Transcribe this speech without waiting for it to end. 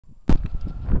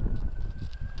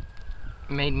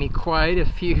made me quite a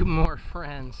few more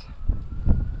friends.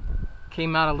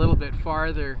 Came out a little bit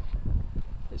farther.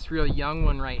 This real young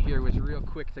one right here was real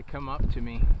quick to come up to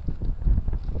me.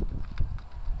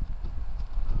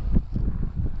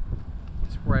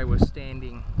 That's where I was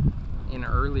standing in an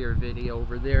earlier video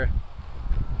over there.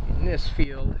 In this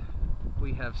field,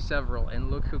 we have several,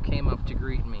 and look who came up to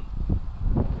greet me.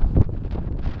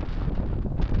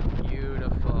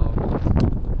 Beautiful.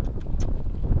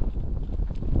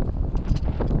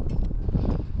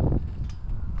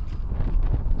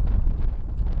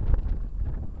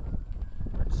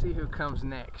 Let's see who comes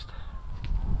next.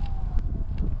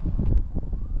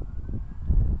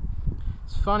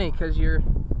 It's funny because you're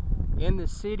in the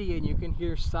city and you can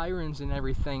hear sirens and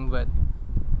everything, but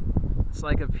it's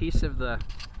like a piece of the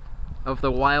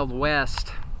Wild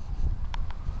West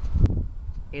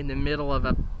in the middle of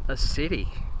a city.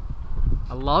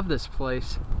 I love this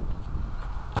place.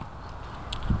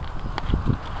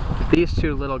 These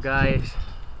two little guys,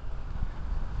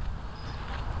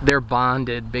 they're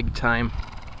bonded big time.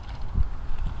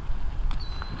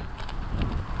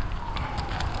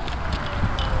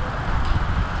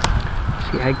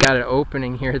 See, I got an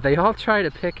opening here. They all try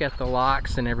to pick at the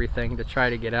locks and everything to try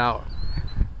to get out.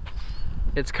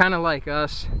 It's kind of like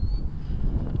us,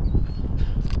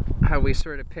 how we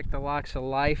sort of pick the locks of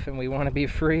life and we want to be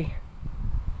free.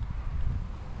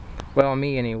 Well,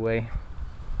 me anyway.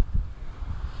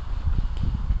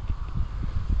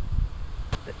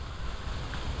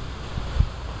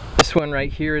 This one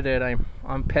right here that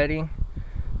I'm petting,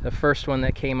 the first one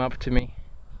that came up to me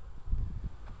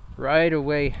right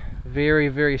away, very,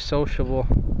 very sociable.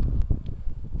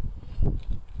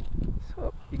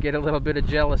 So you get a little bit of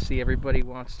jealousy. Everybody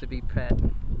wants to be pet.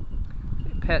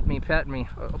 Pet me, pet me.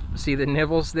 Oh, see the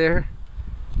nibbles there?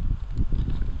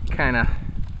 Kind of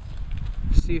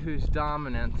see who's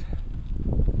dominant.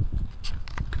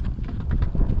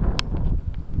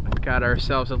 Got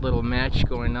ourselves a little match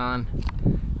going on.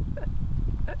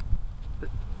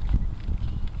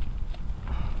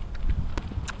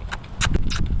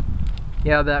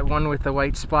 Yeah, that one with the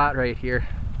white spot right here.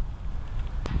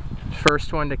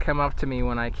 First one to come up to me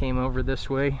when I came over this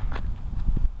way.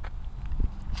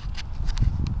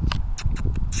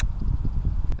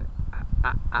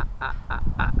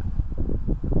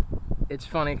 It's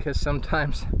funny because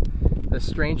sometimes the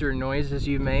stranger noises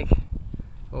you make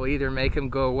will either make them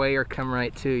go away or come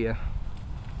right to you.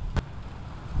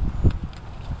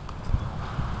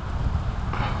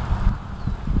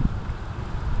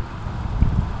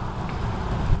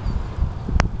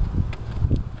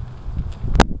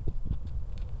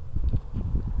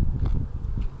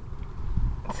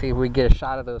 Let's see if we get a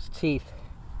shot of those teeth.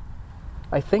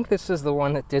 I think this is the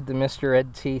one that did the Mr.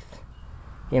 Ed teeth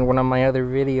in one of my other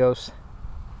videos.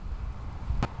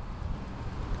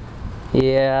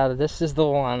 Yeah, this is the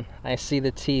one. I see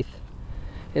the teeth.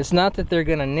 It's not that they're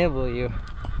gonna nibble you.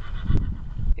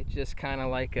 It's just kind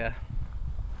of like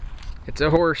it's a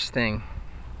horse thing.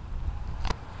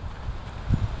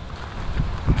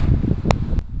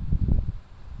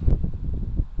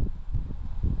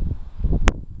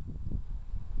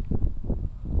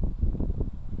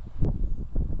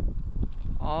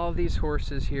 All these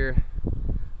horses here.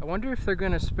 I wonder if they're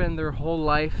gonna spend their whole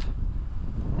life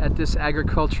at this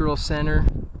agricultural center,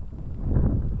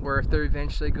 or if they're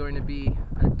eventually going to be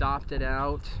adopted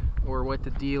out, or what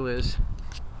the deal is.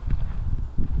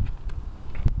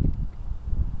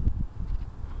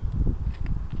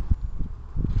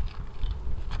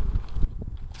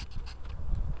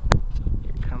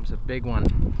 Here comes a big one,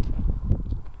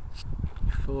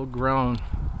 full grown.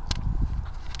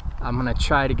 I'm gonna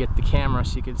try to get the camera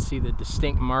so you can see the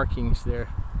distinct markings there.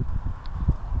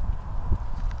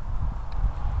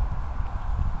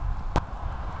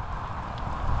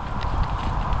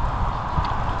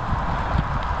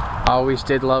 Always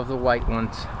did love the white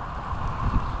ones.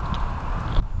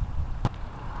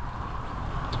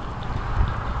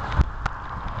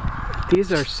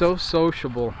 These are so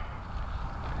sociable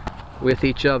with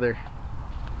each other.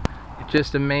 It's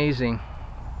just amazing.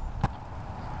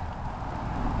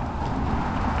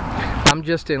 I'm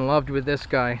just in love with this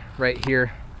guy right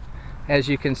here. As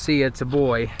you can see, it's a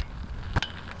boy.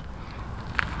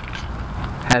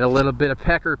 Had a little bit of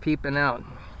pecker peeping out.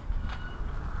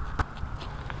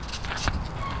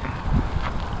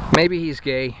 Maybe he's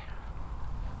gay.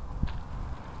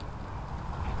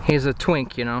 He's a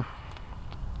twink, you know.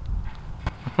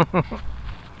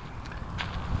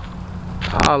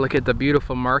 Oh, look at the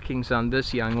beautiful markings on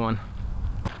this young one.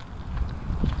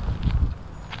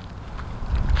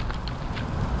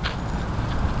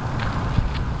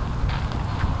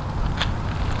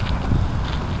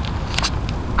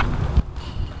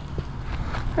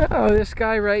 Oh, this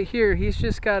guy right here, he's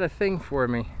just got a thing for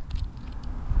me.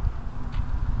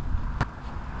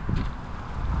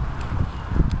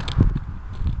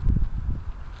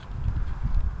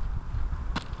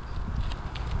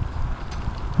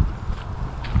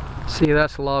 See,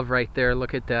 that's love right there.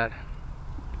 Look at that.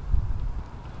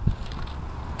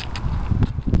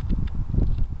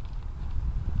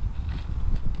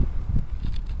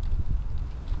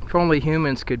 If only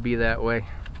humans could be that way.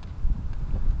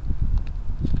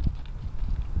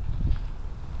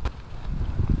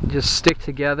 Just stick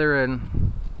together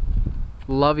and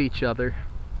love each other.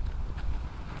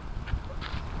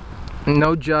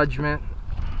 No judgment,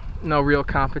 no real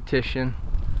competition,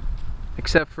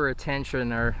 except for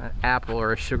attention or an apple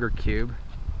or a sugar cube.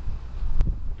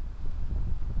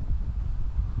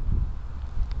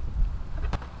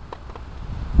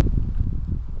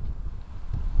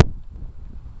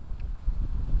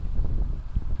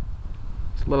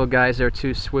 These little guys are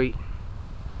too sweet.